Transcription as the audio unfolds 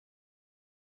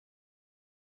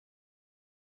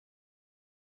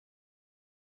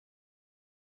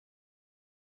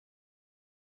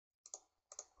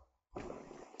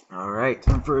Alright,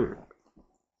 time for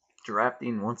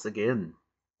drafting once again.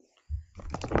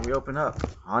 Here we open up.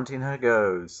 Haunting Her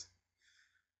Goes.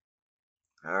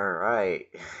 Alright.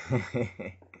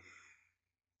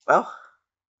 Well,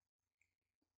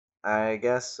 I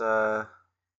guess only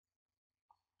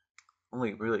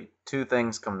really two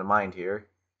things come to mind here.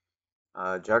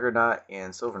 Juggernaut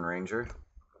and Sylvan Ranger.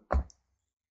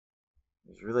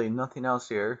 There's really nothing else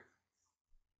here.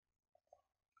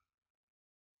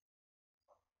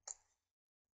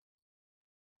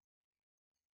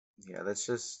 Yeah, that's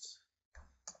just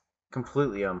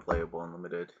completely unplayable and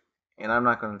limited. And I'm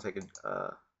not going to take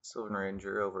a Sylvan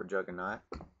Ranger over Juggernaut.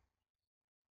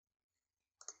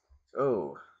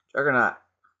 Oh, Juggernaut.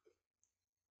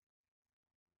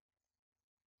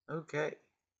 Okay.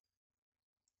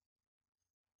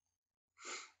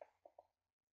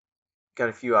 Got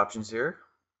a few options here.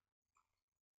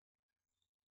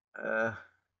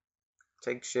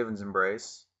 Take Shivan's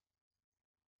Embrace.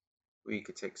 We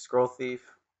could take Scroll Thief,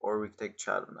 or we could take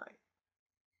Child of Night.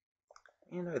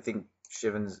 And I think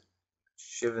Shivan's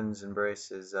Embrace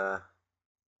is or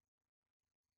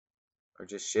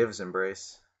just Shiv's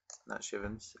Embrace, not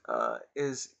Shivan's,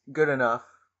 is good enough.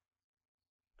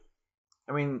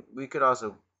 I mean, we could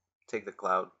also take the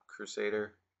Cloud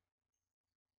Crusader,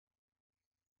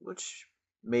 which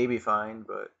may be fine,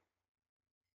 but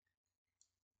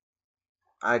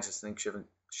I just think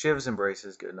Shiv's Embrace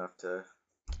is good enough to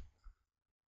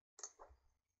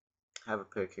have a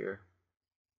pick here.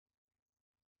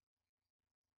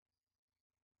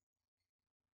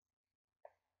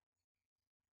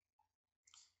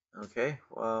 Okay,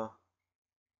 well,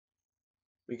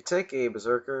 we could take a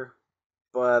Berserker,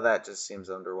 but that just seems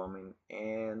underwhelming.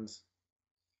 And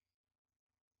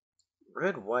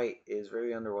red-white is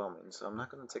very underwhelming, so I'm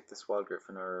not going to take this Wild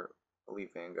Griffin or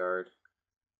Elite Vanguard.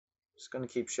 Just going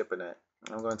to keep shipping it.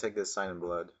 I'm going to take this Sign in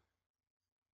Blood.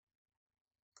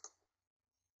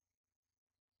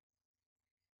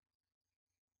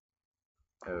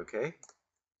 Okay.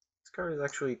 This card is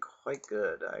actually quite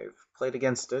good. I've played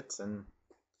against it, and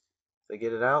if they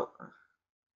get it out,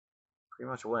 pretty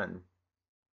much win.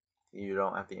 You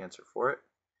don't have to answer for it.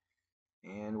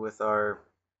 And with our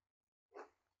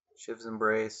Shiv's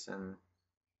Embrace, and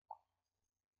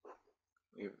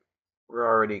we're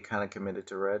already kind of committed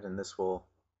to red, and this will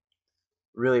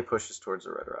really push us towards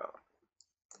the red route.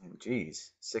 And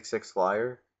geez, 6/6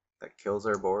 flyer that kills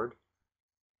our board.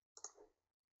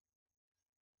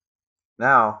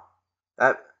 Now,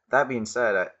 that being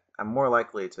said, I'm more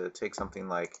likely to take something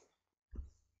like,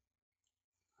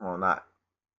 well, not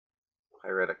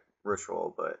Pyretic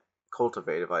Ritual, but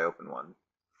Cultivate if I open one.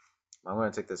 I'm going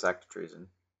to take this Act of Treason.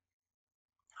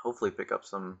 Hopefully pick up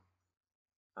some,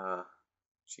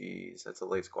 geez, that's a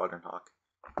late Squadron Hawk.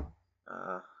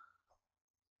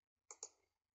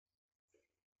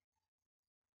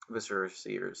 Viscera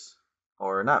Seers.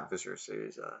 Or not Viscera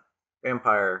Seers,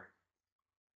 Vampire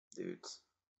dudes.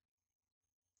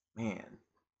 Man.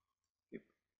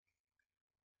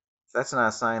 That's not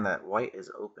a sign that white is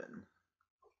open.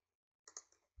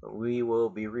 But we will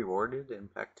be rewarded in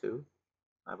Pack 2,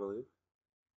 I believe.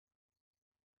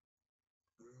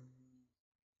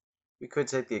 We could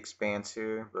take the Expanse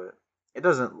here, but it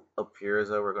doesn't appear as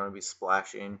though we're going to be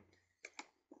splashing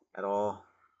at all.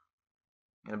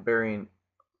 And a Barony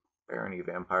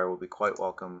Vampire will be quite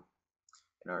welcome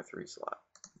in our 3 slot,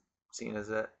 seeing as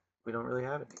that we don't really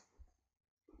have any.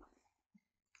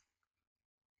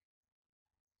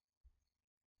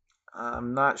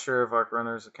 I'm not sure if Arc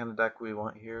Runner is the kind of deck we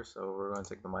want here, so we're going to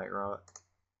take the Might route.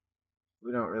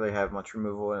 We don't really have much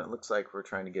removal, and it looks like we're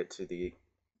trying to get to the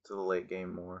late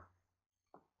game more.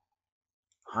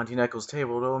 Haunting Echoes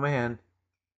tabled, oh man.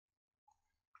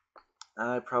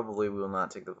 I probably will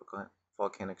not take the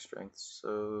Volcanic Strength,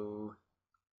 so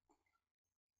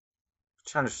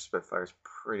Chandra Spitfire is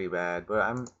pretty bad, but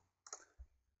I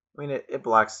mean, it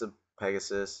blocks the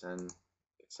Pegasus and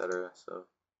etc. So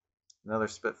another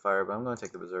Spitfire, but I'm going to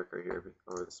take the Berserker here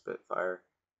over the Spitfire.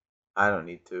 I don't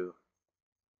need to.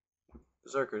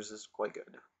 Berserkers is quite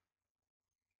good.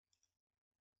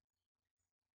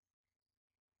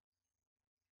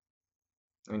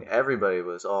 I mean, everybody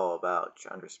was all about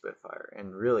Chandra Spitfire,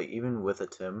 and really, even with a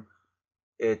Tim,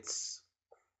 it's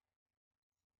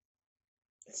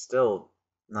still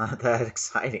not that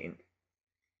exciting.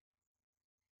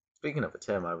 Speaking of a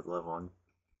Tim, I would love one.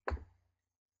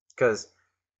 Because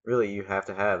really, you have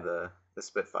to have the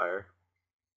Spitfire,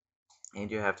 and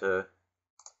you have to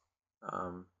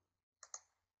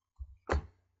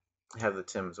have the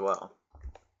Tim as well.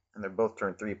 And they're both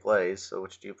turn 3 plays, so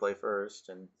which do you play first?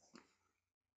 And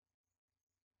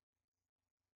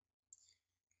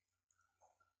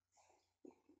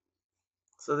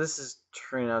So this is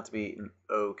turning out to be an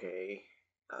okay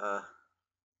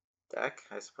deck,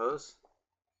 I suppose.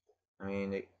 I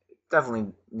mean, it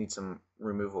definitely needs some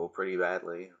removal pretty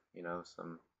badly. You know,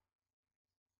 some.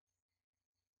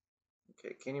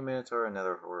 Okay, Canyon Minotaur,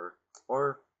 another horror,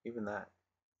 or even that.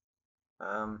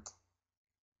 Um,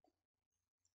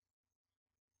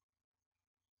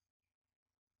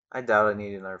 I doubt I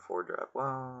need another 4-drop.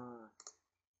 Well,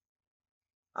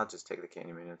 I'll just take the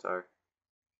Canyon Minotaur.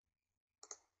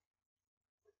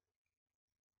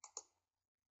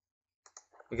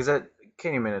 Because that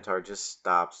Canyon Minotaur just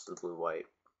stops the blue-white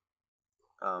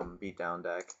beatdown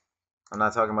deck. I'm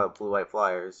not talking about blue-white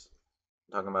flyers.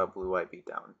 I'm talking about blue-white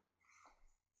beatdown.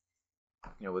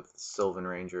 You know, with Sylvan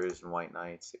Rangers and White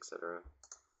Knights, etc.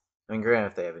 I mean, granted,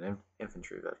 if they have an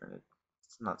infantry veteran,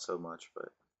 it's not so much,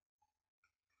 but...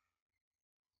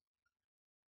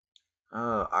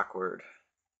 awkward.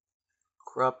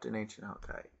 Corrupt and Ancient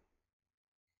Hellkite.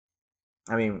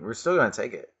 I mean, we're still going to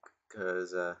take it,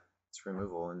 because it's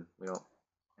removal, and we don't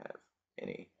have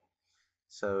any.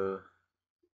 So,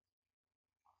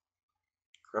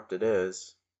 corrupt it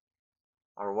is.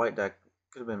 Our white deck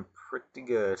could have been pretty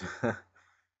good,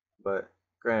 but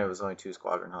granted, it was only 2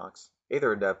 Squadron Hawks.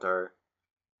 Aether Adeptar,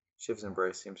 Shiv's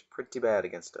Embrace seems pretty bad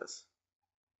against us.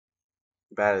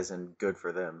 Bad as in good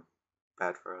for them,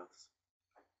 bad for us.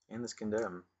 And this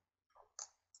Condemn.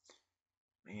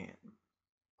 Man.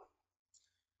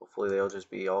 Hopefully they'll just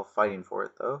be all fighting for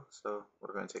it, though. So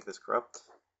we're going to take this Corrupt.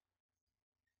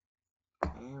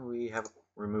 And we have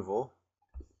removal.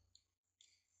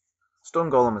 Stone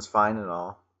Golem is fine and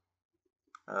all.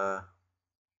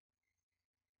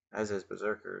 As is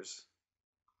Berserkers.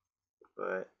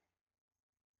 But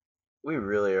we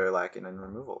really are lacking in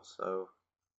removal, so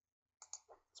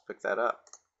let's pick that up.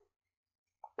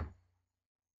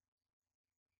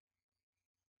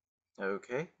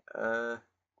 Okay. I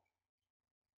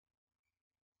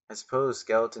suppose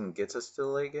Skeleton gets us to the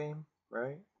late game,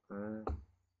 right?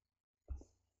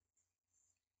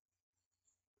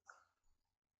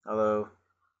 Although,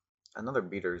 another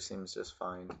beater seems just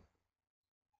fine.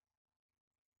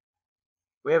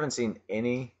 We haven't seen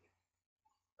any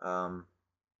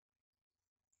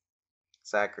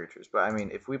sack creatures, but I mean,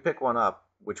 if we pick one up,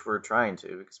 which we're trying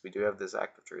to, because we do have this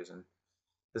active treason,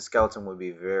 this skeleton would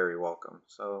be very welcome.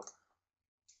 So,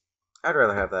 I'd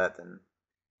rather have that than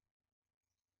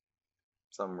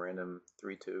some random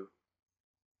 3-2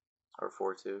 or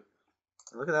 4-2.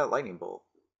 And look at that lightning bolt.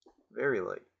 Very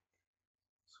light.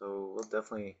 So, we'll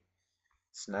definitely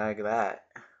snag that.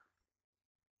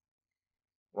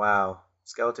 Wow.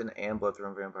 Skeleton and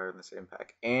Bloodthorn Vampire in the same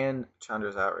pack. And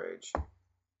Chandra's Outrage.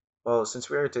 Well, since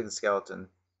we already took the Skeleton...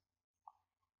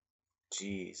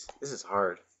 Jeez. This is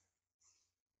hard.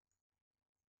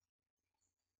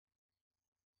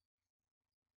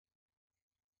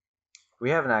 We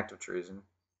have an active treason.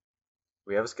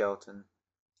 We have a Skeleton.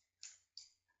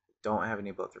 Don't have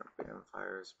any Bloodthorn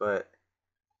Vampires, but...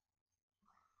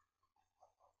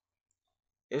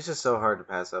 it's just so hard to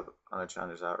pass up on a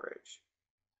Chandra's Outrage.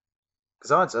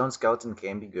 Because on its own, Skeleton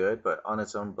can be good, but on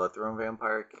its own, Bloodthorn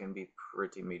Vampire can be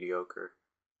pretty mediocre.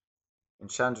 And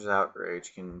Chandra's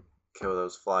Outrage can kill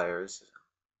those flyers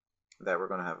that we're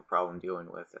going to have a problem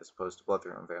dealing with, as opposed to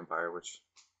Bloodthorn Vampire, which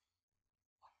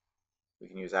we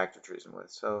can use Active Treason with.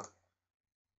 So,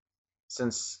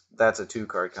 since that's a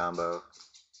 2-card combo,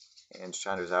 and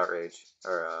Chandra's Outrage,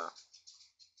 or,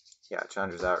 yeah,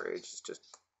 Chandra's Outrage is just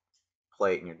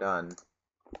play it and you're done.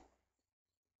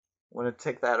 I'm going to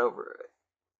take that over.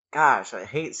 Gosh, I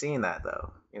hate seeing that,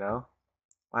 though, you know?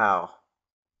 Wow.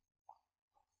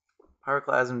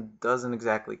 Pyroclasm doesn't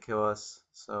exactly kill us,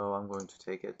 so I'm going to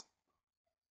take it.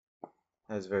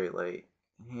 That is very late.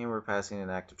 And we're passing an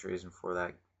active treason for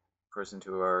that person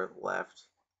to our left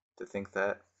to think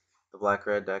that the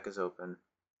black-red deck is open.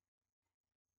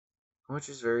 Which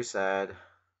is very sad.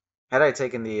 Had I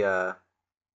taken the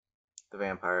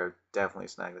vampire, I'd definitely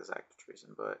snag this active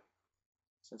treason, but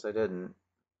since I didn't,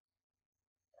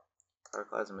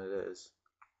 Pyroclasm it is.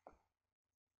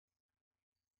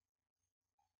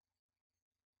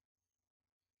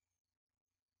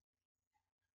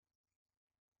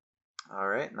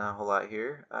 Alright, not a whole lot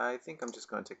here. I think I'm just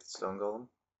going to take the Stone Golem.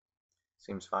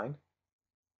 Seems fine.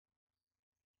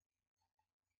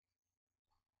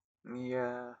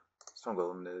 Yeah, Stone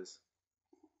Golem it is.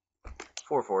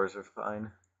 4/4s are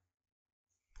fine.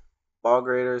 Ball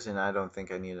Graders, and I don't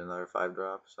think I need another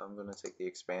 5-drop, so I'm going to take the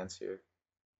Expanse here.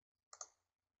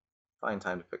 Find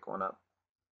time to pick one up.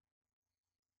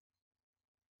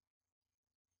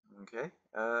 Okay,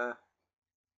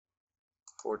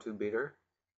 4-2 beater.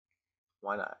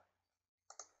 Why not?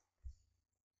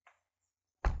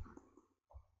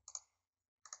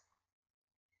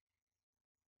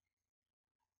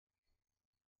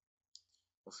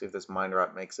 We'll see if this mind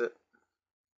rot makes it.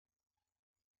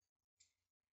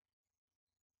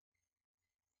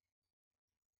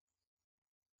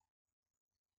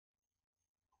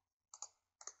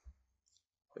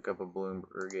 Pick up a balloon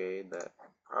brigade that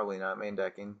probably not main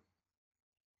decking.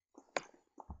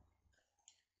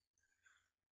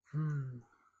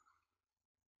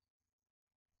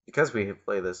 Because we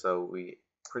play this though, we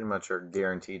pretty much are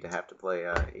guaranteed to have to play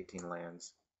 18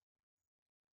 lands.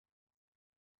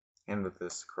 And with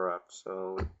this corrupt,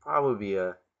 so it'd probably be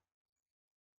a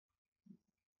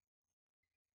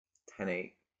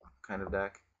 10-8 kind of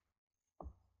deck.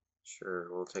 Sure,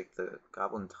 we'll take the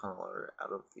Goblin Tunneler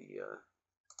out of the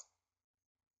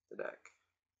deck.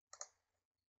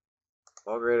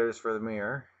 Ball Graders for the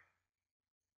mirror.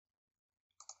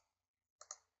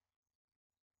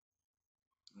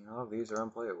 You know, these are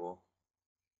unplayable.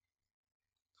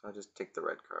 So I just take the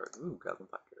red card. Ooh, Goblin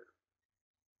Piker.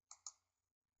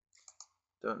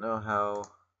 Don't know how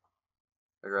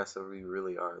aggressive we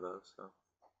really are though, so.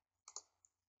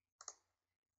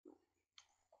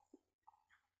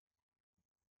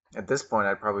 At this point,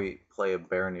 I'd probably play a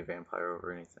Barony Vampire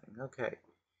over anything. Okay.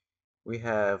 We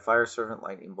have Fire Servant,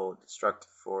 Lightning Bolt,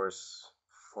 Destructive Force,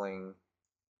 Fling.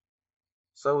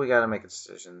 So we gotta make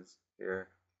decisions here.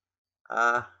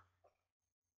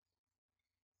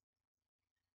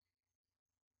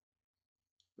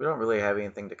 We don't really have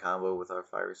anything to combo with our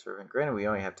Fire Servant. Granted, we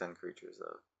only have 10 creatures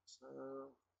though. So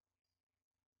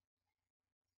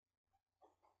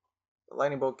the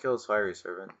Lightning Bolt kills Fiery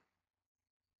Servant.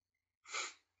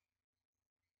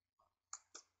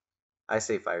 I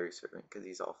say Fiery Servant because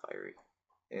he's all fiery.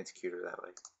 And it's cuter that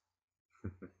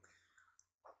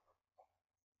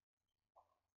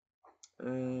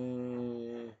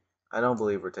way. I don't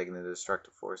believe we're taking the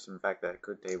Destructive Force. In fact, that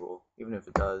could table. Even if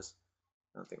it does,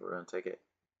 I don't think we're going to take it.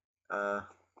 I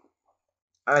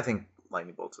think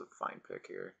Lightning Bolt's a fine pick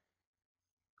here.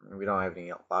 I mean, we don't have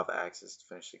any Lava Axes to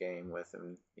finish the game with,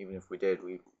 and even if we did,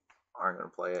 we aren't going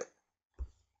to play it.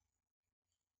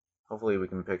 Hopefully we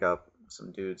can pick up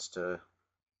some dudes to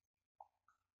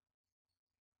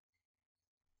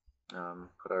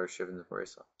put our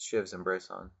Shiv's Embrace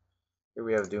on. Here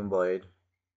we have Doomblade.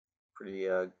 Pretty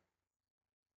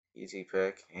easy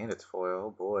pick, and it's foil.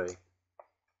 Oh boy.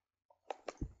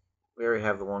 We already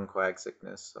have the one Quag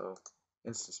Sickness, so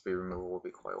instant speed removal will be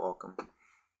quite welcome.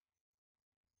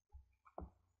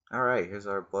 Alright, here's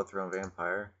our Bloodthrone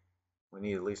Vampire. We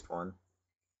need at least one.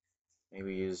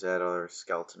 Maybe use that other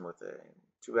skeleton with it.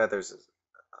 Too bad there's a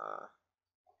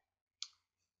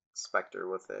Spectre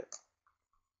with it.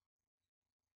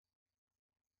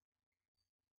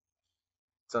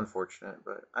 It's unfortunate,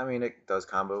 but I mean, it does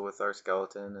combo with our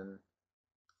skeleton and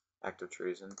Act of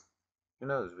Treason. Who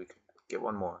knows, we could get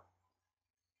one more.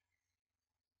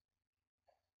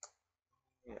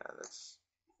 Yeah, that's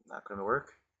not going to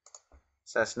work.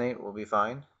 Assassinate will be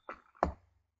fine.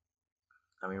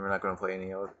 I mean, we're not going to play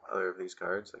any other of these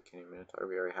cards, like Kenny Minotaur.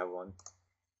 We already have one.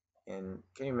 And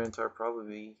Kenny Minotaur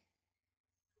probably...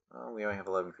 Well, we only have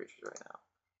 11 creatures right now.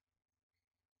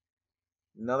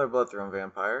 Another Bloodthrone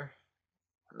Vampire.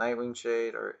 Nightwing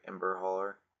Shade or Ember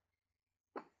Hauler.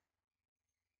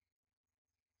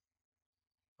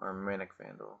 Or Manic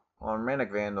Vandal. Well,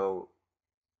 Manic Vandal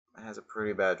has a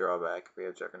pretty bad drawback if we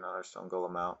have Juggernaut or Stone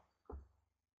Golem out.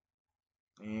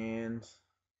 And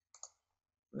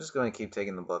I'm just going to keep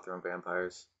taking the Bloodthrone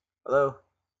Vampires. Although,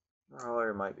 Ember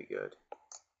Hauler might be good.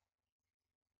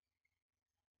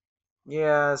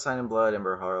 Yeah, Sign in Blood,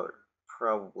 Ember Hauler,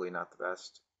 probably not the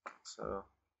best. So,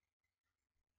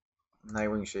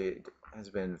 Nightwing Shade has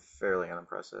been fairly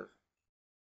unimpressive.